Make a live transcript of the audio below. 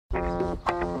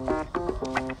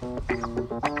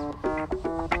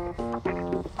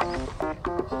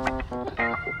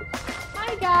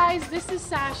This is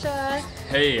Sasha.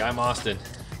 Hey, I'm Austin.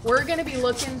 We're gonna be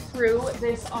looking through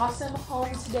this awesome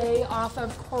home today off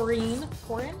of Corrine.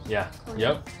 Corinne? Yeah. Corrine.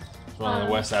 Yep. It's one on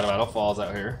the west side of Idaho Falls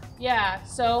out here. Yeah,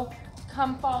 so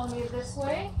come follow me this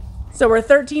way. So we're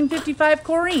 1355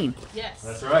 Corrine. Yes.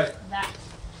 That's right. That.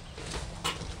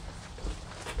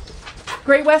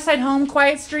 Great West Side home,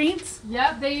 quiet streets.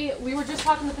 Yep, we were just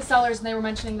talking with the sellers and they were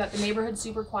mentioning that the neighborhood's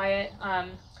super quiet.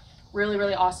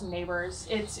 Really awesome neighbors.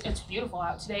 It's beautiful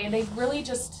out today, and they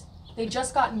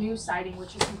just got new siding,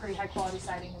 which is some pretty high quality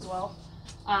siding as well.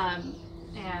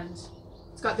 And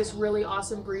it's got this really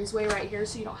awesome breezeway right here,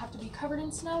 so you don't have to be covered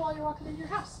in snow while you're walking into your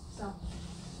house. So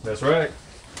That's right.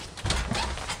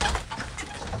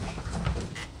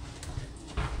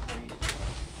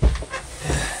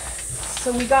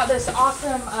 So we got this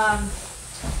awesome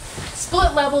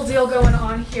split level deal going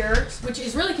on here, which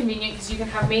is really convenient because you can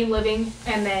have main living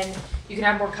and then you can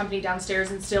have more company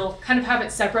downstairs and still kind of have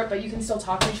it separate, but you can still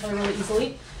talk to each other really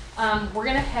easily. We're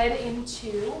gonna head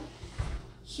into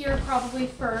here probably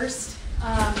first.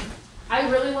 I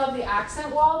really love the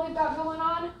accent wall they've got going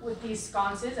on with these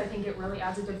sconces. I think it really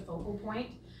adds a good focal point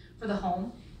for the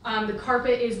home. The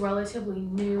carpet is relatively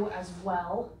new as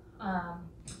well.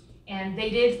 And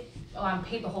they did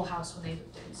paint the whole house when they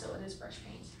moved in, so it is fresh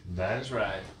paint. That is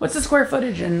right. What's the square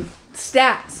footage and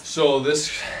stats? So the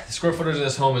square footage of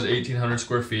this home is 1,800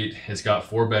 square feet. It's got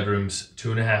 4 bedrooms,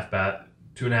 2.5 bath.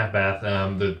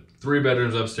 The 3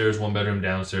 bedrooms upstairs, 1 bedroom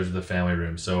downstairs with the family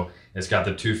room. So it's got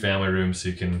the 2 family rooms, so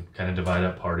you can kind of divide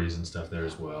up parties and stuff there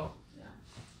as well. Yeah.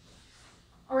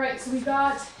 All right, so we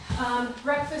got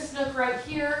breakfast nook right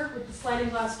here with the sliding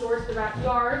glass door to the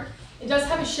backyard. It does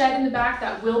have a shed in the back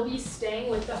that will be staying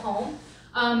with the home.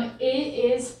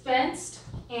 It is fenced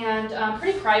and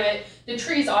pretty private. The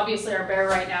trees obviously are bare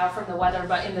right now from the weather,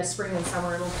 but in the spring and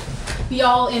summer it'll be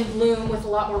all in bloom with a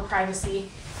lot more privacy.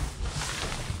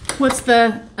 What's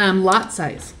the lot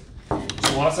size?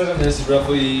 So lot size on this is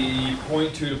roughly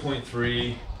 0.2 to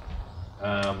 0.3.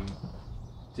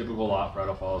 Typical lot for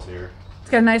Idaho Falls here.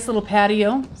 It's got a nice little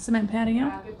patio, cement patio.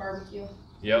 Yeah, good barbecue.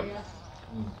 Yep. Yeah.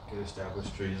 Good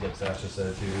established trees, like Sasha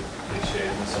said, too. Good shade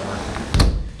in the summer.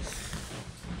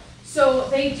 So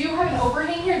they do have an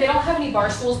overhang here. They don't have any bar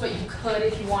stools, but you could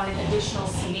if you wanted additional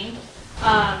seating.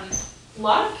 A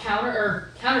lot of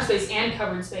counter space and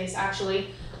covered space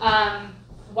actually.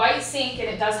 White sink, and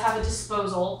it does have a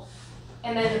disposal.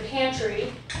 And then the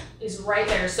pantry is right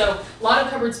there. So a lot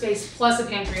of cupboard space plus a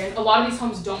pantry. And a lot of these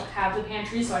homes don't have the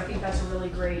pantry, so I think that's a really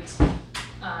great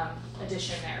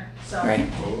addition there. So Right.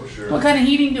 Oh, sure. What kind of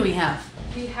heating do we have?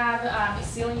 we have a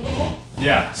ceiling cable.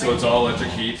 Yeah, so it's all electric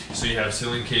heat. So you have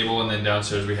ceiling cable, and then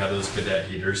downstairs we have those cadet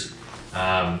heaters.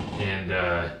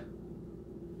 Yeah,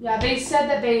 they said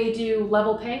that they do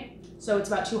level pay, so it's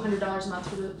about $200 a month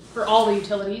for all the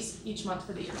utilities each month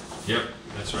for the year. Yep,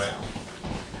 that's right.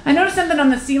 I noticed something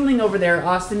on the ceiling over there,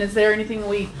 Austin. Is there anything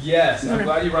we... Yes, I'm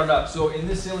glad you brought it up. So in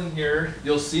the ceiling here,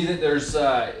 you'll see that there's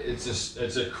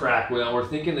it's a crack. Well, we're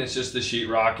thinking it's just the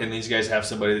sheetrock, and these guys have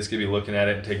somebody that's gonna be looking at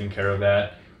it and taking care of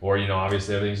that. Or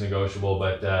obviously everything's negotiable,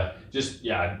 but just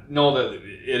know that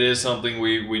it is something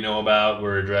we know about.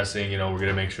 We're addressing. We're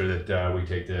gonna make sure that we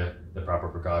take the proper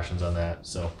precautions on that.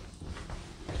 So.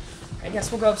 I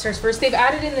guess we'll go upstairs first. They've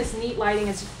added in this neat lighting,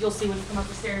 as you'll see when you come up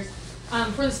the stairs.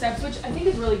 For the steps, which I think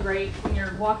is really great when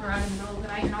you're walking around in the middle of the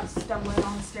night, you're not stumbling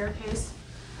on the staircase.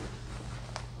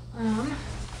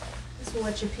 This will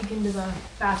let you peek into the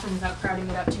bathroom without crowding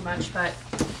it up too much. But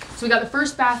so we got the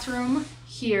first bathroom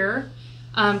here.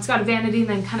 It's got a vanity, and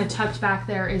then kind of tucked back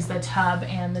there is the tub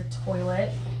and the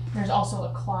toilet. And there's also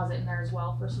a closet in there as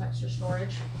well for some extra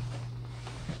storage.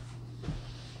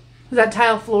 Is that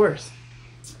tile floors?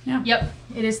 Yeah. Yep,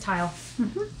 it is tile.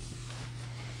 Mm-hmm.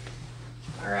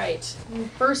 All right,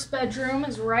 first bedroom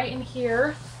is right in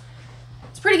here.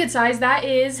 It's pretty good size. That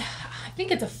is, I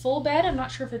think it's a full bed. I'm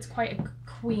not sure if it's quite a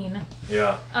queen.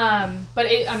 Yeah. But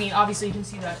obviously you can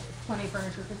see that plenty of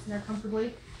furniture fits in there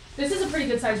comfortably. This is a pretty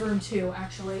good size room too,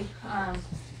 actually.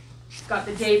 It's got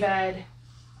the day bed,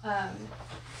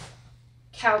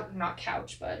 not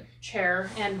couch, but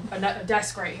chair, and a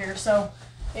desk right here. So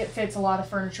it fits a lot of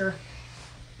furniture.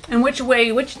 And which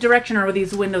direction are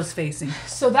these windows facing?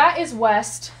 So that is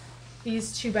west.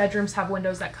 These 2 bedrooms have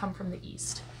windows that come from the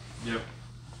east. Yep.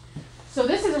 So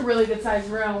this is a really good sized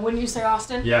room, wouldn't you say,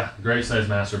 Austin? Yeah, great size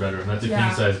master bedroom. That's a Yeah.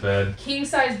 king size bed. King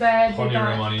size bed. Plenty of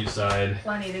room on each side.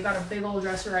 Plenty. They've got a big old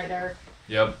dresser right there.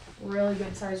 Yep. Really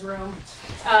good sized room.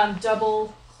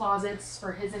 Double closets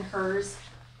for his and hers.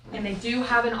 And they do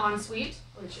have an ensuite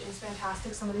which is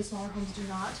fantastic. Some of these smaller homes do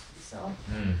not, so.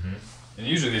 And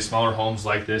usually these smaller homes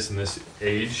like this in this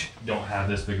age don't have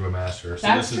this big of a master. So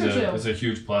That's this true, is a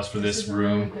huge plus for this is a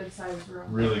room. really good sized room.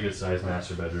 Really good sized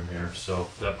master bedroom here. So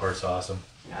that part's awesome.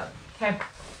 Yep. Okay,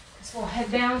 so we'll head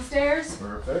downstairs.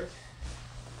 Perfect.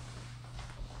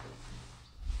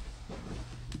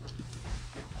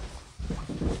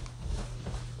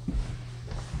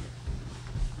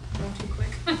 Going too quick.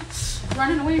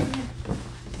 Running away from you.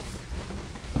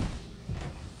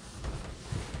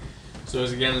 So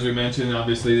as we mentioned,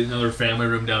 obviously another family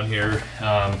room down here.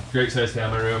 Great sized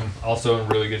family room, also in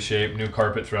really good shape. New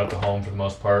carpet throughout the home for the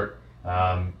most part.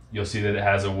 You'll see that it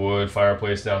has a wood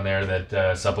fireplace down there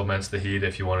that supplements the heat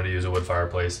if you wanted to use a wood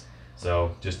fireplace.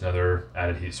 So just another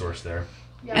added heat source there.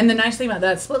 Yeah. And the nice thing about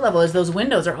that split level is those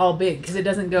windows are all big because it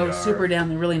doesn't go They are. super down.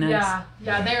 They're really nice.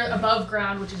 Yeah, they're above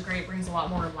ground, which is great. Brings a lot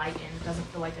more light in. It doesn't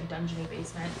feel like a dungeony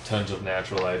basement. Tons of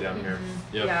natural light down here.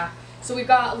 Yep. Yeah. So we've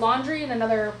got laundry and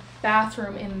another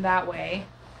bathroom in that way.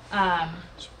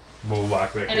 We'll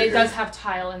walk back And here. it does have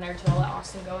tile in there too. I'll let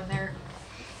Austin go in there.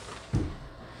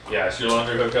 Yeah, so your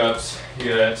laundry hookups, you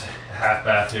got a half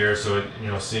bath here, so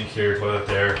sink here, toilet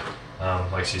there.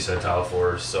 Like she said, tile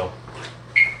floors. So.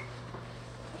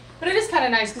 But it is kind of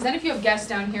nice because then if you have guests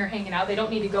down here hanging out, they don't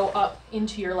need to go up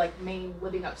into your like main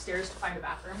living upstairs to find a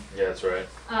bathroom. Yeah, that's right.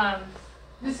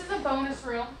 This is a bonus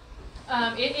room.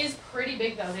 It is pretty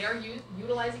big though. They are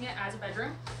utilizing it as a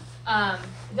bedroom.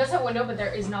 It does have a window, but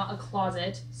there is not a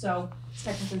closet, so it's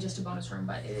technically just a bonus room.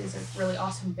 But it is a really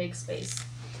awesome big space.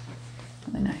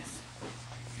 Really nice.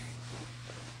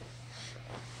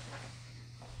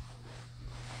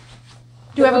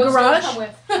 Do you have a Bows don't garage? come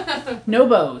with. No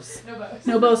bows. No bows.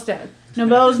 No bows, Dad. No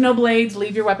bows, no blades.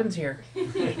 Leave your weapons here.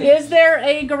 Is there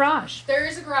a garage? There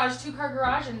is a garage, 2-car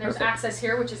garage, and there's Okay. access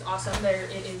here, which is awesome. There,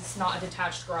 it is not a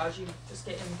detached garage. You just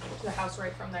get into the house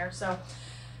right from there. So,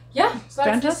 yeah. So that's this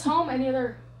Fantastic. home. Any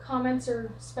other comments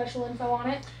or special info on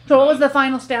it? So what was the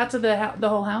final stats of the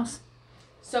whole house?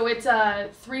 So it's a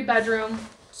 3-bedroom,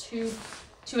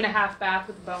 2.5 bath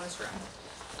with a bonus room,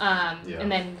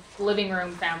 and then living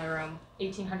room, family room,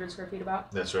 1,800 square feet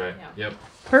about. That's right. Yeah. Yep.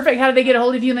 Perfect. How did they get a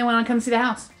hold of you and they want to come see the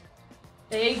house?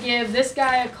 They give this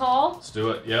guy a call. Let's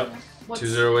do it. Yep. What's-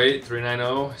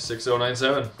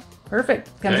 208-390-6097. Perfect.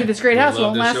 Come Okay. see this great We'd house. It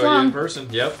love won't to last show you in long. person.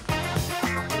 Yep.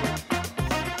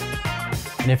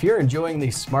 And if you're enjoying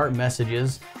these smart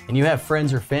messages and you have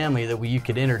friends or family that you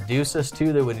could introduce us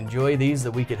to that would enjoy these,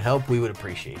 that we could help, we would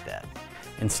appreciate that.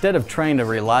 Instead of trying to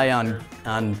rely on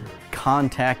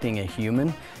contacting a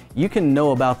human, you can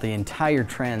know about the entire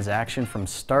transaction from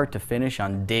start to finish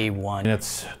on day one. And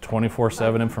it's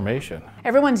 24/7 information.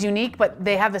 Everyone's unique, but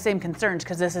they have the same concerns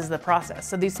because this is the process.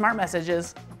 So these smart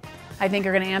messages, I think,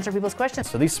 are going to answer people's questions.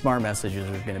 So these smart messages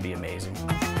are going to be amazing.